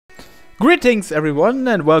Greetings everyone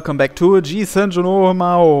and welcome back to G-senjou no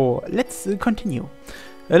Maou. Let's continue.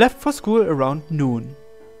 I left for school around noon.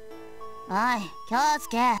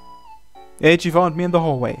 Eiichi found me in the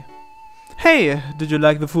hallway. Hey, did you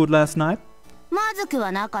like the food last night?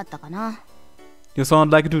 You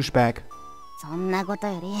sound like a douchebag.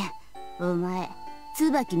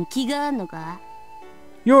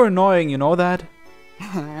 You're annoying, you know that?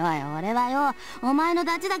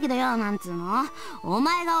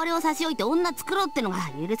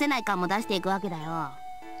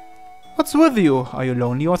 What's with you? Are you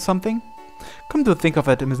lonely or something? Come to think of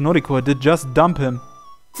it, Miss Noriko did just dump him.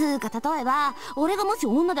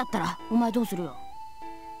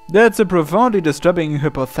 That's a profoundly disturbing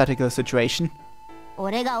hypothetical situation.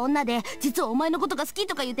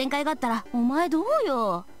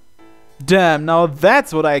 Damn, now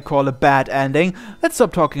that's what I call a bad ending. Let's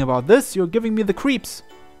stop talking about this, you're giving me the creeps.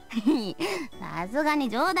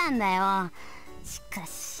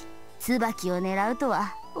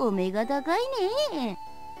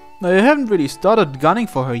 I haven't really started gunning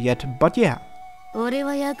for her yet, but yeah.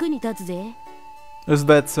 Is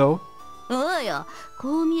that so?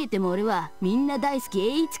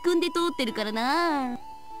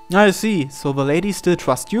 I see, so the ladies still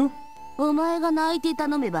trust you?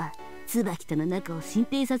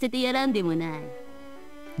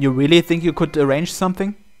 You really think you could arrange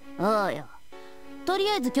something?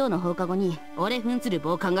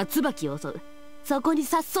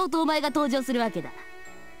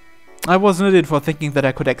 I was an idiot for thinking that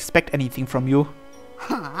I could expect anything from you.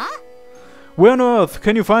 Where on earth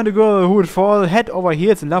can you find a girl who would fall head over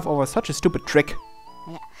heels in love over such a stupid trick?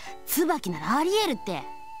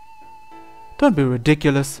 Don't be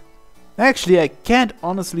ridiculous. Actually, I can't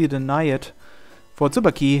honestly deny it. For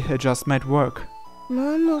Tsubaki, it just might work.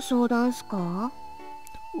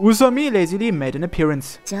 Usami lazily made an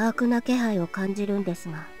appearance.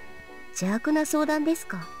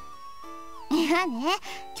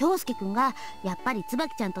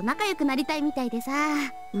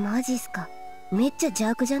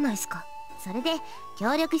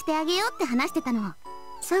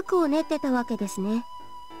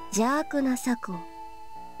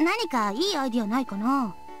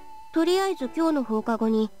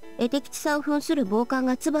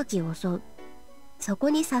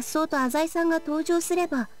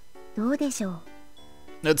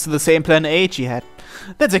 That's the same plan Eiichi had.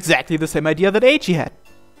 That's exactly the same idea that Eiichi had.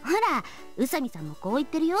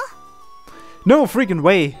 No freaking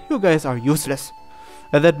way, you guys are useless.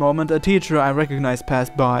 At that moment, a teacher I recognized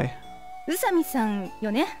passed by.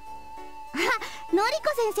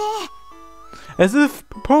 As if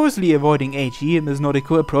purposely avoiding Eiichi, Ms.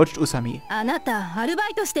 Noriko approached Usami.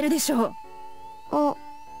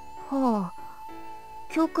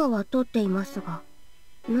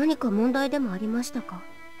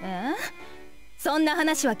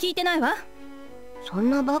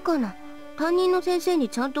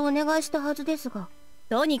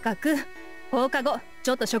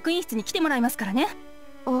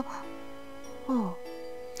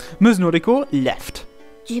 Ms. Noriko left.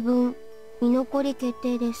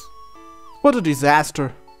 What a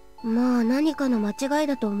disaster.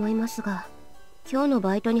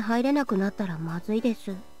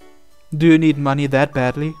 Do you need money that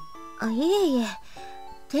badly?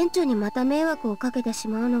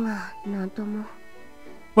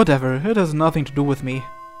 Whatever, it has nothing to do with me.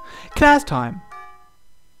 Class time.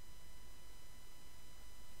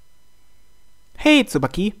 Hey,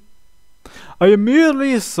 Tsubaki. I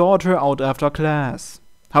immediately sought her out after class.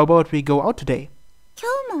 How about we go out today?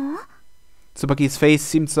 Tsubaki's face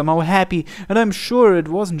seemed somehow happy, and I'm sure it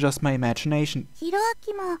wasn't just my imagination.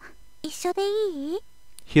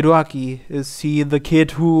 Hiroaki, is he the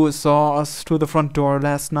kid who saw us to the front door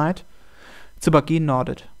last night? Tsubaki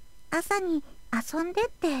nodded.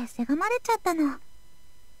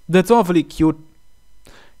 That's awfully cute.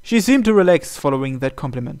 She seemed to relax following that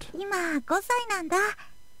compliment.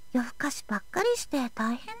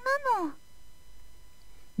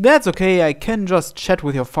 That's okay, I can just chat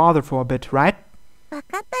with your father for a bit, right?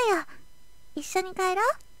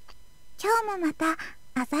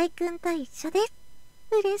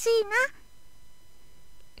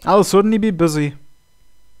 I'll certainly be busy.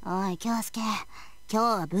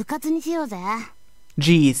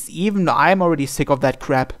 Jeez, even I'm already sick of that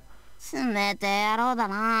crap.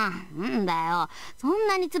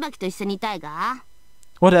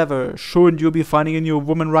 Whatever, shouldn't you be finding a new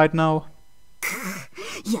woman right now?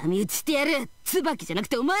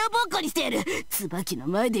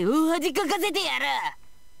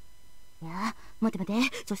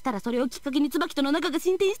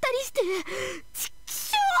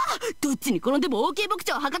 どっちに転んでも OK 牧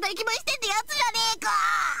長博多駅前してってやつじゃねえか。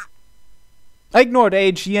 I ignored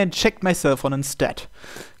AG and checked my cell phone instead.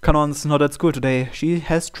 Kanon's not at school today. She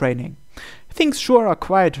has training. Things sure are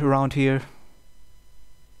quiet around here.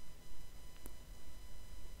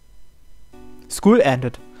 School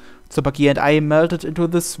ended. Tsubaki and I melted into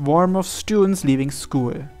the swarm of students leaving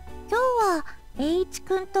school. 今日は栄一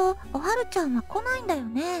くんとおはるちゃんは来ないんだよ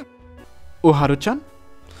ね。 Oharu-chan?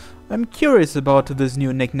 I'm curious about this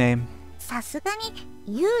new nickname. さすが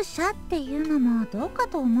に勇者っていうのもどうか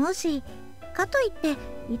と思うし、かといって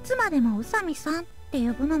いつまでも宇佐美さんって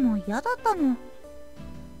呼ぶのも嫌だったの。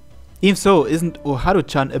 Even so, isn't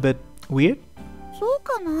Oharu-chan a bit weird? そう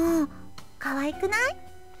かな。可愛くない？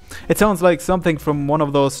 It sounds like something from one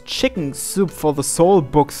of those chicken soup for the soul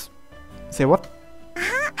books. Say what?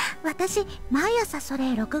 私毎朝そ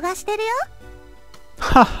れ録画してるよ。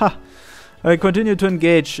 Haha. I continued to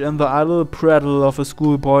engage in the idle prattle of a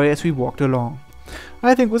schoolboy as we walked along.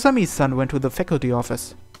 I think Usami-san went to the faculty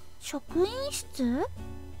office. 職員室？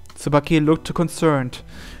 Tsubaki looked concerned.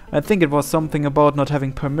 I think it was something about not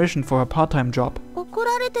having permission for her part-time job. 怒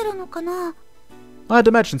られてるのかな。 I'd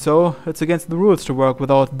imagine so. It's against the rules to work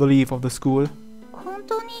without the leave of the school. 本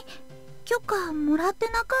当に許可もらって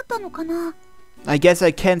なかったのかな。 I guess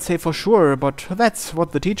I can't say for sure, but that's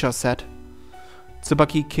what the teacher said.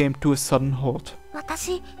 Tsubaki came to a sudden halt.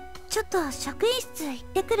 私ちょっと職員室行っ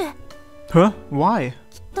てくる。 Huh? Why?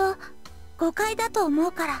 きっと誤解だと思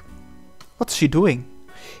うから。 What's she doing?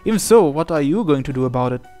 Even so, what are you going to do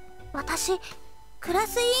about it? 私クラ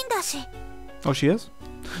ス委員だし、 Oh, she is?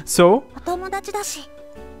 So? お友達だし。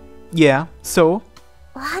 Yeah, so?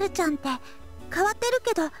 おはるちゃんって変わってる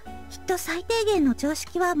けど、きっと最低限の常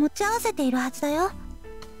識は持ち合わせているはずだよ。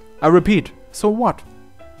 I repeat, so what?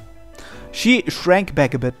 She shrank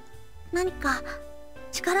back a bit. 何か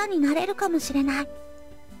力になれるかもしれない。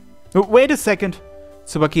 Wait a second!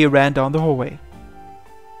 Tsubaki ran down the hallway.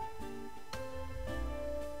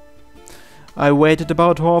 I waited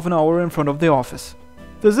about half an hour in front of the office.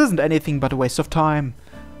 This isn't anything but a waste of time.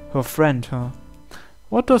 Her friend, huh?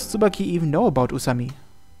 What does Tsubaki even know about Usami?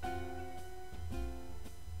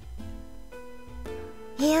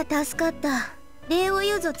 いや助かった。礼を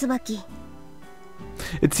言うぞ椿。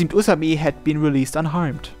 It seemed Usami had been released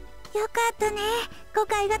unharmed. よかったね。誤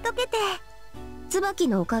解が解けて。椿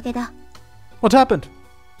のおかげだ。 What happened?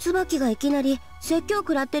 椿がいきなり説教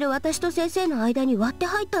食らってる私と先生の間に割って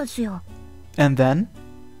入ったんすよ。 And then?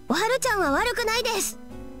 おはるちゃんは悪くないです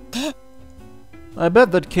って。 I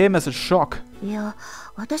bet that came as a shock. いや、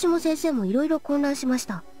私も先生もいろいろ混乱しまし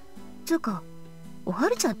た。つうか、おは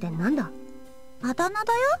るちゃんってなんだ？あだ名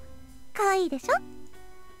だよ。可愛いでしょ？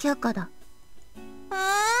却下だ。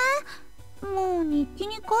もう日記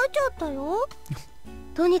に書いちゃったよ。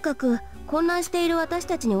とにかく混乱している私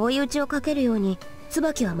たちに追い打ちをかけるように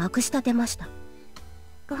椿はまくし立てました。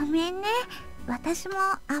ごめんね。私も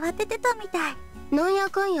慌ててたみたい。なんや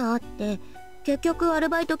かんやあって結局アル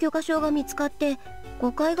バイト許可証が見つかって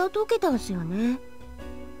誤解が解けたんすよね。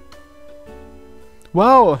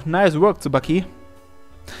 Wow, nice work, Tsubaki.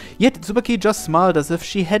 Yet Tsubaki just smiled as if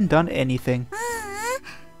she hadn't done anything.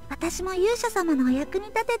 私も勇者様のお役に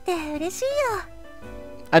立てて嬉しいよ。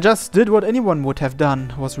 I just did what anyone would have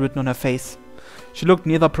done, was written on her face. She looked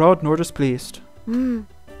neither proud nor displeased. うん、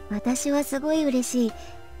私はすごい嬉しい。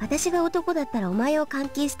私が男だったらお前を監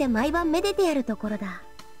禁して毎晩めでてやるところだ。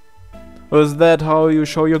 Was that how you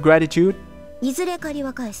show your gratitude? いずれ借り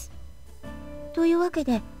は返す。というわけ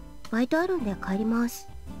でバイトあるんで帰ります。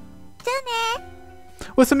じゃあね。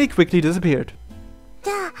 Usami quickly disappeared. じ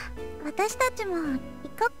ゃあ私たちも行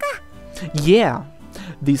こっか。 Yeah,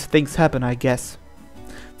 these things happen, I guess.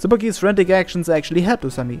 Tsubaki's frantic actions actually helped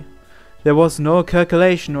Usami. There was no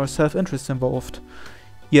calculation or self-interest involved.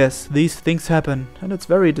 Yes, these things happen, and it's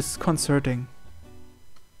very disconcerting.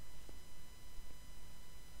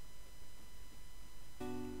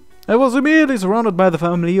 I was immediately surrounded by the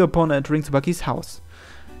family upon entering Tsubaki's house.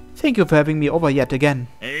 Thank you for having me over yet again.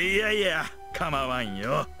 いやいや、構わん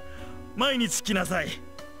よ。毎日来なさい。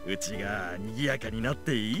うちが賑やかになっ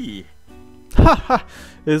ていい。Haha,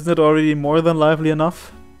 isn't it already more than lively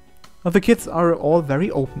enough? The kids are all very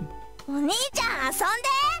open. お兄ちゃん遊んで。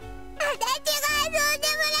私が遊んで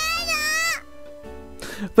も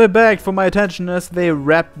らうの。 They begged for my attention as they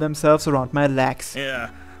wrapped themselves around my legs. い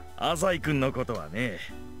や、浅井君のことはね、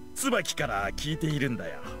椿から聞いているん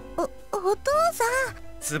だよ。お父さん。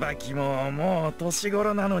椿ももう年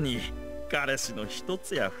頃なのに、彼氏の一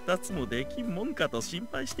つや二つもできんもんかと心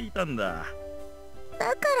配していたんだ。だ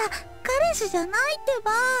から彼氏じゃないって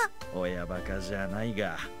ば。親バカじゃない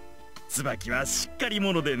が、椿はしっかり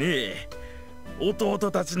者でね。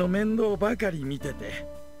弟たちの面倒ばかり見てて、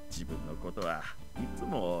自分のことはいつ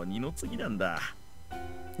も二の次なんだ。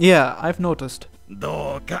Yeah, I've noticed.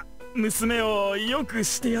 どうか娘をよく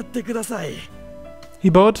してやってください。He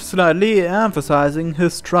bowed slightly, emphasizing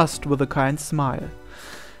his trust with a kind smile.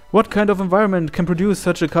 What kind of environment can produce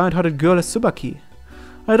such a kind-hearted girl as Tsubaki?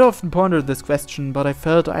 I'd often pondered this question, but I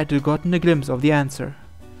felt I'd gotten a glimpse of the answer.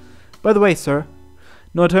 By the way, sir,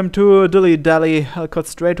 no time to dilly-dally, I'll cut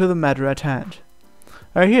straight to the matter at hand.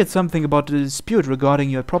 I heard something about a dispute regarding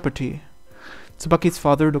your property. Tsubaki's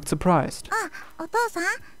father looked surprised. お父さん、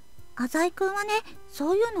浅井くんはね、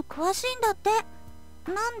そういうの詳しいんだって。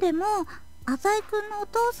なんでも、浅井くんのお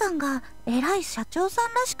父さんが偉い社長さ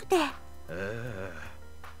んらしくて。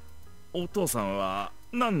お父さんは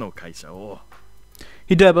何の会社を？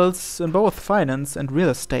 He dabbles in both finance and real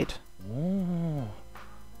estate. おお、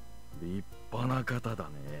立派な方だね。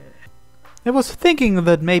I was thinking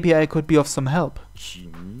that maybe I could be of some help.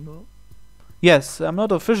 君が？ Yes, I'm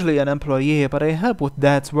not officially an employee, but I help with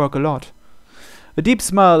Dad's work a lot. A deep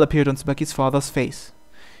smile appeared on Tsubaki's father's face.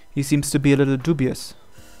 He seems to be a little dubious.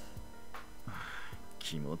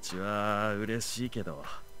 気持ちは嬉しいけど、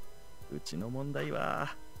うちの問題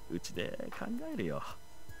はうちで考えるよ。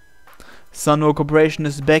Sanno Corporation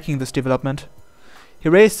is backing this development. He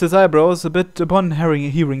raised his eyebrows a bit upon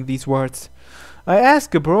hearing these words. I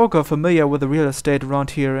asked a broker familiar with the real estate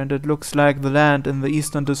around here, and it looks like the land in the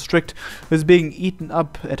eastern district is being eaten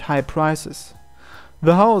up at high prices.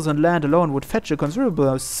 The house and land alone would fetch a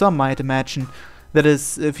considerable sum, I'd imagine. That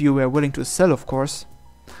is, if you were willing to sell, of course.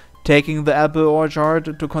 Taking the apple orchard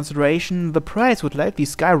into consideration, the price would likely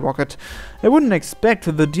skyrocket. I wouldn't expect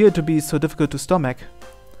the deal to be so difficult to stomach.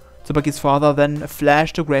 Tsubaki's father then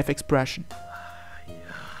flashed a grave expression. いや、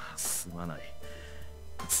すまない。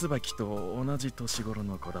椿と同じ年頃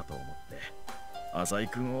の子だと思って、浅井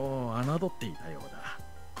君を侮っていたようだ。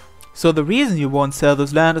So the reason you won't sell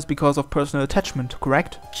this land is because of personal attachment,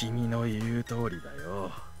 correct? 君の言う通りだ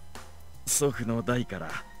よ。祖父の代から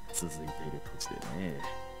続いている土地でね。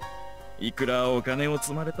いくらお金を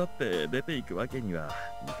積まれたって出ていくわけには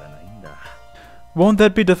いかないんだ。Won't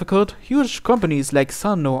that be difficult? Huge companies like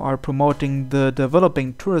Sanno are promoting the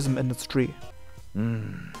developing tourism industry.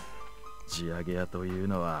 地上げ屋という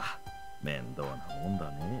のは面倒なもんだ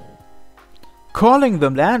ね。Calling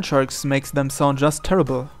them land sharks makes them sound just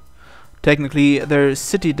terrible. Technically, they're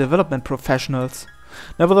city development professionals.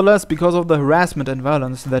 Nevertheless, because of the harassment and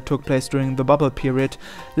violence that took place during the bubble period,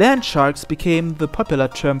 land sharks became the popular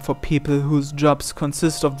term for people whose jobs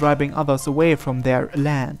consist of driving others away from their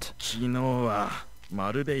land. 昨日はま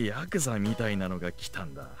るでヤクザみたいなのが来た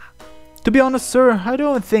んだ。To be honest, sir, I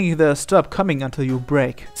don't think they'll stop coming until you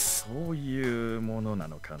break. そういうものな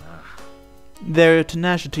のかな。Their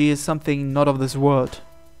tenacity is something not of this world.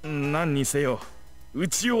 何にせよ、う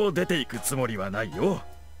ちを出ていくつもりはないよ。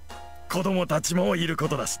子供たちもいるこ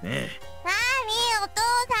とだしね。なにお父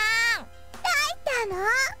さん、帰ったの？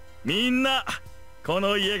みんなこ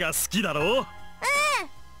の家が好きだろう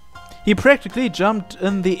？He practically jumped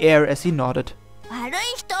in the air as he nodded. 悪い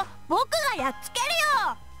人、僕がやっつける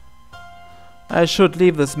よ。I should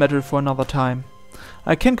leave this matter for another time.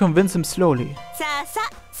 I can convince him slowly. さあさ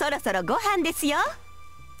あ、そろそろご飯ですよ。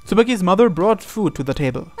Tsubaki's mother brought food to the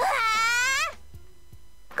table.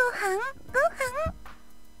 ご飯ご飯。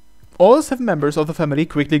 All 7 members of the family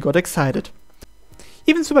quickly got excited.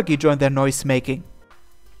 Even Tsubaki joined their noise making.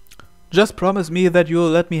 Just promise me that you'll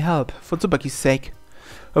let me help, for Tsubaki's sake.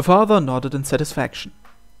 Her father nodded in satisfaction.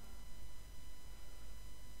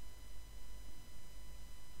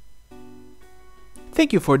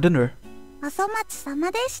 Thank you for dinner. お粗末様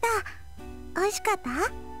でした。美味しかっ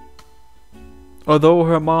た？ Although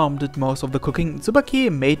her mom did most of the cooking, Tsubaki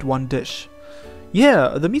made one dish.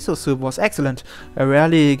 Yeah, the miso soup was excellent. I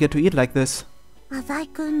rarely get to eat like this. 浅井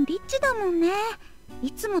くんリッチだもんね。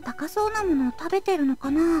いつも高そうなものを食べてるの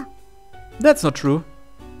かな？ That's not true.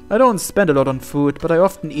 I don't spend a lot on food, but I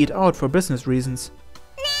often eat out for business reasons.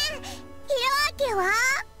 ひろあきは？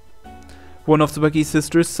 One of Tsubaki's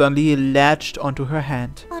sisters suddenly latched onto her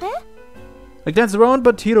hand. あれ？ I glanced around,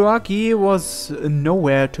 but Hiroaki was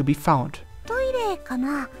nowhere to be found. トイレか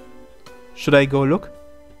な？ Should I go look?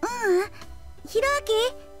 ひろあき？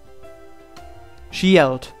 She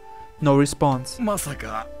yelled. No response. まさ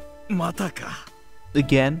かまたか。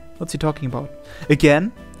Again? What's he talking about?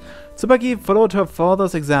 Again? Tsubaki followed her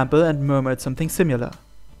father's example and murmured something similar.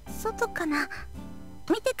 外かな？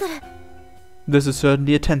見てくる。 This is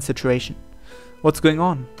certainly a tense situation. What's going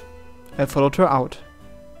on? I followed her out.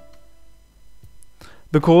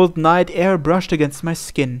 The cold night air brushed against my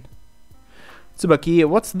skin. Tsubaki,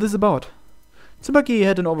 what's this about? Tsubaki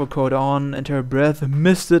had an overcoat on, and her breath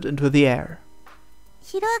misted into the air.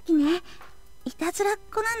 ひろあきね、いたずらっ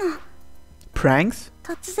子なの。 Pranks?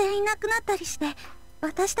 突然いなくなったりして、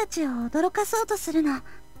私たちを驚かそうとするの。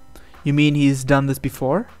 You mean he's done this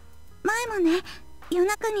before? 前もね、夜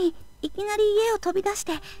中にいきなり家を飛び出し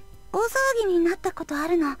て、大騒ぎになったことあ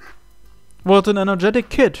るの。 What an energetic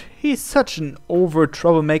kid. He's such an overt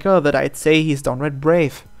troublemaker that I'd say he's downright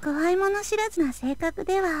brave. 怖いもの知らずな性格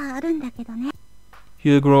ではあるんだけどね。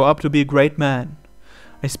 He'll grow up to be a great man.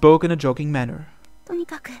 I spoke in a joking manner. とに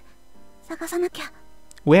かく、探さなきゃ。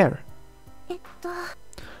 Where? えっと、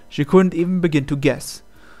 She couldn't even begin to guess.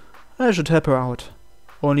 I should help her out.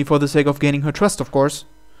 Only for the sake of gaining her trust, of course.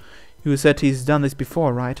 You said he's done this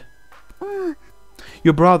before, right? うん、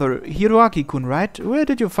 Your brother, Hiroaki-kun, right? Where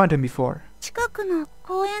did you find him before? 近くの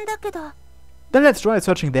公園だけど。 Then let's try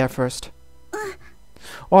searching there first.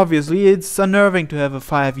 Obviously, it's unnerving to have a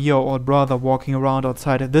 5-year-old brother walking around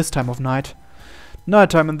outside at this time of night.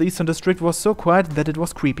 Nighttime in the Eastern District was so quiet that it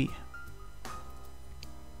was creepy.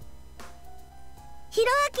 ひろ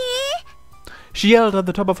あき She yelled at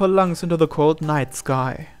the top of her lungs into the cold night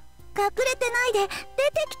sky. 隠れてないで、出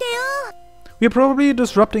てきてよ We're probably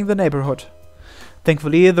disrupting the neighborhood.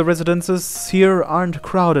 Thankfully, the residences here aren't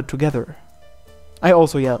crowded together. I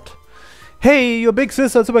also yelled. Hey, your big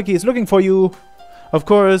sister Tsubaki is looking for you! Of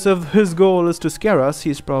course, if his goal is to scare us,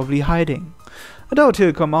 he's probably hiding. I doubt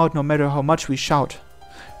he'll come out no matter how much we shout.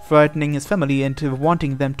 Frightening his family and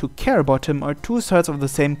wanting them to care about him are two sides of the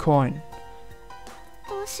same coin.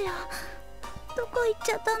 どうしよう。どこ行っ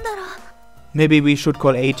ちゃったんだろう。 Maybe we should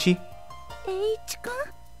call Eiichi? 栄一くん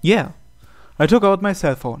Yeah. I took out my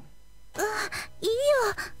cell phone. いいよ。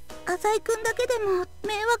浅井くんだけでも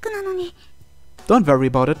迷惑なのに。 Don't worry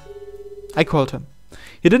about it. I called him.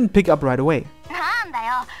 He didn't pick up right away. なんだ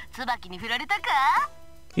よ、椿に振られたか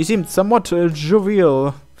He seemed somewhat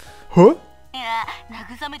jovial. Huh? いや、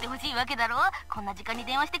慰めてほしいわけだろ。こんな時間に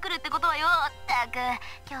電話してくるってことはよ。ったく、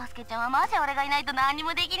京介ちゃんはマジ俺がいないと何に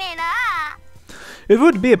もできねえな。It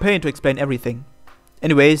would be a pain to explain everything.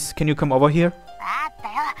 Anyways, can you come over here? あった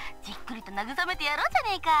よ、じっくりと慰めてやろうじ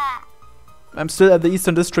ゃねえか。 I'm still at the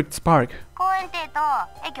Eastern District's park. 公園亭と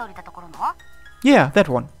駅降りたところの Yeah,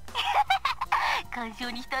 that one. 感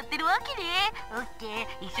傷に浸ってるわけね。オッケ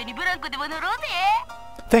ー、一緒にブランコでも乗ろうぜ。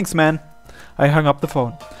 Thanks, man. I hung up the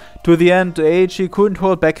phone. To the end, Eiichi couldn't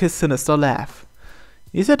hold back his sinister laugh.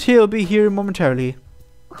 He said he'll be here momentarily.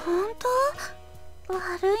 本当？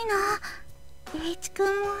悪いな。栄一くん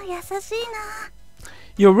も優しいな。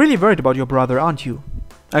 You're really worried about your brother, aren't you?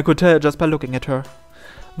 I could tell just by looking at her.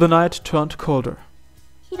 The night turned colder.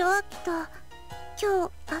 ひろあきと今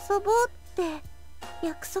日遊ぼうって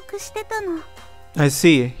約束してたの。 I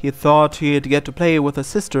see. He thought he'd get to play with his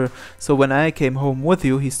sister, so when I came home with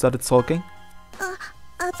you, he started sulking.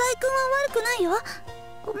 浅井くんは悪くないよ。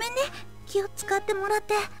ごめんね。気を使ってもらっ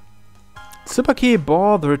て。 Tsubaki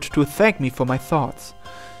bothered to thank me for my thoughts.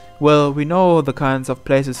 Well, we know the kinds of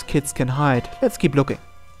places kids can hide. Let's keep looking.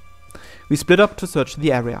 We split up to search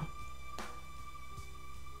the area.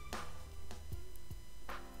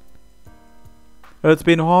 It's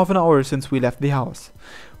been half an hour since we left the house.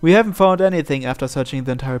 We haven't found anything after searching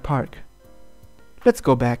the entire park. Let's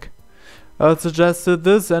go back. I suggested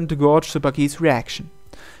this and gauge Tsubaki's reaction.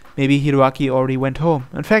 Maybe Hiroaki already went home.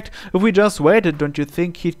 In fact, if we just waited, don't you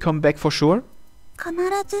think he'd come back for sure? 必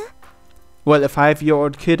ず Well, a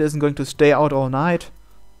 5-year-old kid isn't going to stay out all night.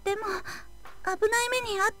 でも危ない目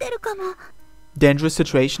に遭ってるかも。 Dangerous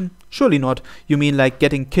situation? Surely not. You mean like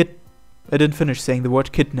getting I didn't finish saying the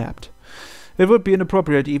word kidnapped. It would be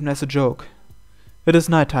inappropriate even as a joke. It is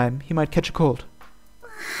nighttime. He might catch a cold.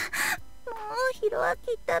 もうひろあ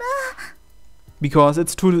きったら。 Because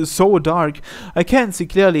it's so dark. I can't see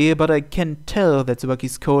clearly, but I can tell that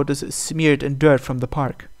Tsubaki's coat is smeared in dirt from the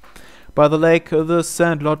park. By the lake, the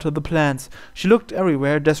sandlot, the plants. She looked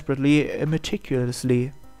everywhere desperately,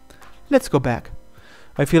 meticulously. Let's go back.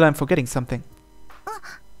 I feel I'm forgetting something.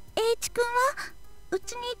 栄一くんはう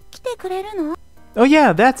ちに来てくれるの？ Oh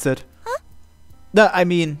yeah, that's it. I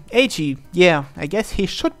mean, Eiichi. Yeah, I guess he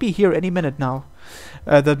should be here any minute now.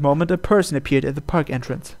 At that moment, a person appeared at the park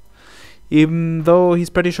entrance. Even though he's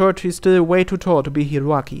pretty short, he's still way too tall to be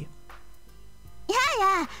Hiroaki. や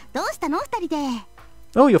あやあ、どうしたの二人で。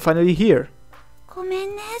 Oh, you're finally here. ごめ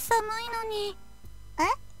んね、寒いのに。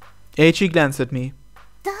 Eiichi glanced at me.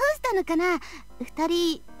 どうしたのかな？二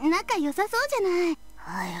人仲良さそうじゃない。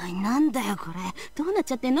おいおい、なんだよこれ。どうなっ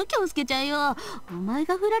ちゃってんの、京介ちゃんよ。お前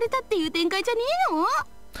が振られたっていう展開じゃねえの？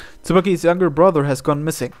 Tsubaki's younger brother has gone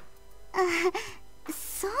missing.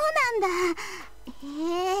 そうなんだ。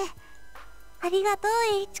へえ。ありがとう、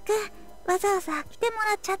栄一くん。わざわざ来ても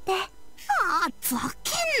らっちゃって。ああ、ざ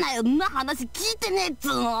けんなよ。んな話聞いてねえっつ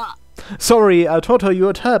うの。Sorry, I told her you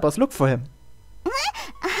would help us look for him.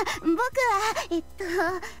 僕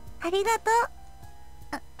は、ありがとう。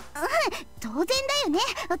当然だよね。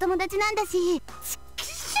お友達なんだし。き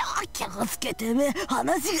しょ、気をつけてめえ。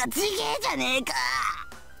話がちげえじゃねえか。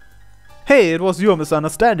Hey, it was your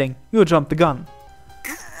misunderstanding. You jumped the gun.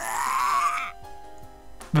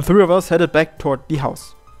 The three of us headed back toward the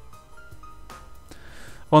house.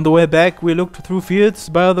 On the way back, we looked through fields,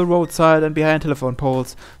 by the roadside and behind telephone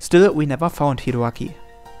poles. Still, we never found Hiroaki.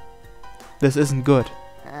 This isn't good.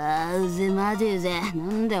 うぜマジうぜ。な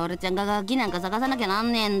んで俺ちゃんがガキなんか探さなきゃな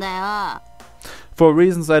んねえんだよ。For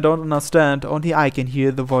reasons I don't understand, only I can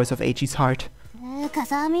hear the voice of Eiichi's heart. か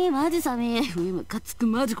さみマジ寒い。冬ムカつく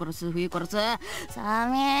マジ殺す。冬殺す。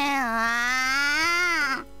寒い。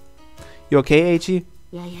You okay, Eiichi?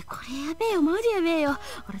 いやいやこれやべえよマジやべえよ。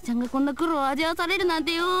俺ちゃんがこんな苦労を味わわされるなん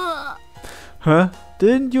てよ。Huh?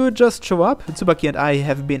 Didn't you just show up? Tsubaki and I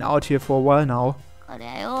have been out here for a while now. こ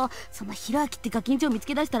れよ、そのヒロアキってガキンチョを見つ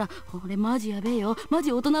け出したら俺マジやべえよ。マ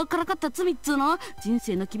ジ大人をからかった罪っつうの。人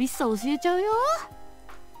生の厳しさを教えちゃうよ。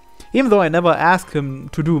Even though I never asked him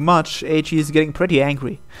to do much, Eiichi is getting pretty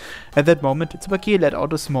angry. At that moment, Tsubaki let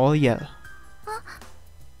out a small yell.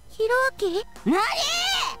 ヒロアキ？なに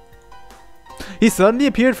He suddenly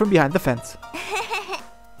appeared from behind the fence.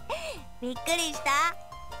 びっくりした。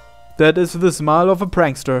That is the smile of a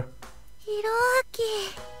prankster. ヒロアキ。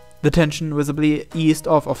The tension visibly eased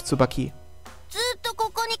off of Tsubaki. ずっと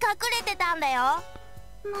ここに隠れてたんだよ。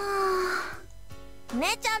もう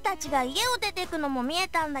姉ちゃんたちが家を出てくのも見え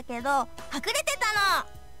たんだけど隠れてたの。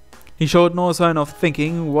 He showed no sign of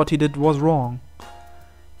thinking what he did was wrong.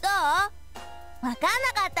 どう？わかんな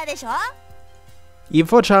かったでしょ？ Even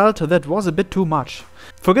for a child, that was a bit too much.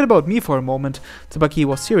 Forget about me for a moment. Tsubaki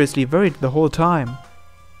was seriously worried the whole time. 楽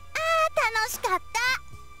しかっ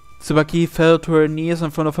た。 Tsubaki fell to her knees in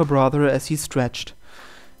front of her brother as he stretched.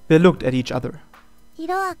 They looked at each other. ヒ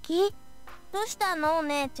ロアキ、どうしたのお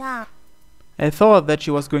姉ちゃん。 I thought that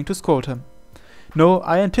she was going to scold him. No,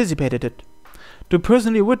 I anticipated it. To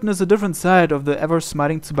personally witness a different side of the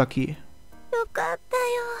ever-smiling Tsubaki. よかったよ。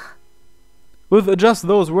 With just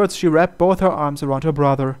those words, she wrapped both her arms around her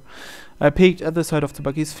brother. I peeked at the side of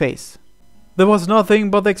Tsubaki's face. There was nothing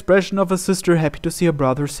but the expression of a sister happy to see her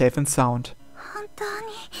brother safe and sound. 本当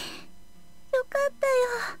によかった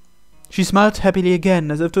よ。 She smiled happily again,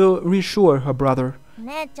 as if to reassure her brother.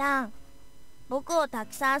 姉ちゃん、僕をた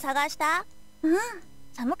くさん探した？うん。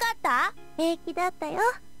寒かった？平気だったよ。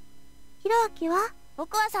ヒロアキは？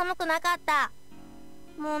僕は寒くなかった。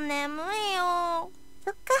もう眠いよ。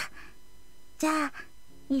そっか。じゃあ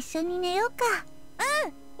一緒に寝ようか。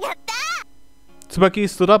うん、やった。 Tsubaki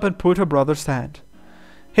stood up and pulled her brother's hand.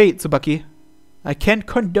 Hey, Tsubaki. I can't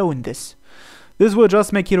condone this. This will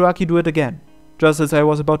just make Hiroaki do it again. Just as I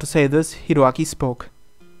was about to say this, Hiroaki spoke.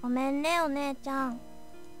 ごめんねお姉ちゃん。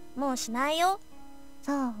もうしないよ。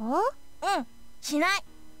そう？うん、しない。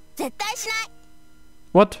絶対しない。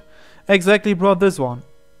 What exactly brought this on?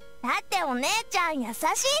 だってお姉ちゃん優しいん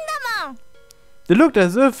だもん。 They looked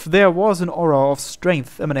as if there was an aura of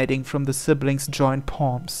strength emanating from the siblings' joined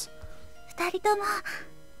palms. 二人とも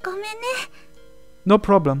ごめんね。 No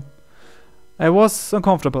problem. I was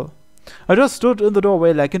uncomfortable. I just stood in the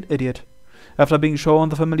doorway like an idiot. After being shown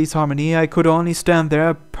the family's harmony, I could only stand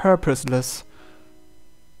there purposeless.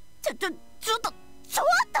 ちょっと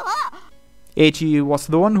Eiichi was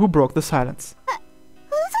the one who broke the silence.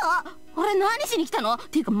 嘘。俺何しに来たの？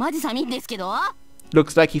ていうかマジ寒いんですけど。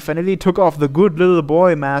 Looks like he finally took off the good little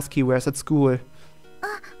boy mask he wears at school.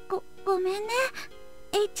 ごめんね。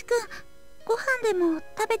エイチくん、ご飯でも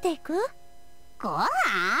食べていく？ご飯？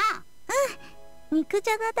うん、肉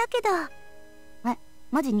じゃがだけど。え、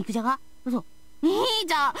マジ肉じゃが？嘘。いい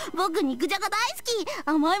じゃん。僕肉じゃが大好き。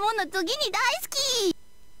甘いもんの次に大好き。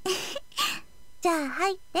じゃあ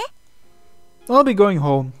入って。 I'll be going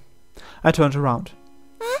home. I turned around.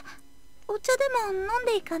 お茶でも飲ん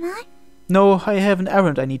でいかない？ No, I have an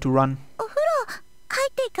errand I need to run. お風呂入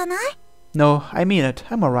っていかない？ No, I mean it.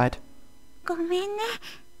 I'm alright. ごめんね。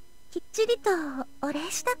きっちりとお礼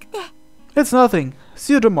したくて。 It's nothing.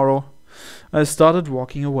 See you tomorrow. I started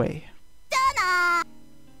walking away.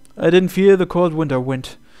 I didn't feel the cold winter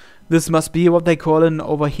wind. This must be what they call an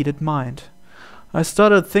overheated mind. I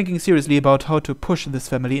started thinking seriously about how to push this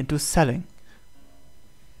family into selling.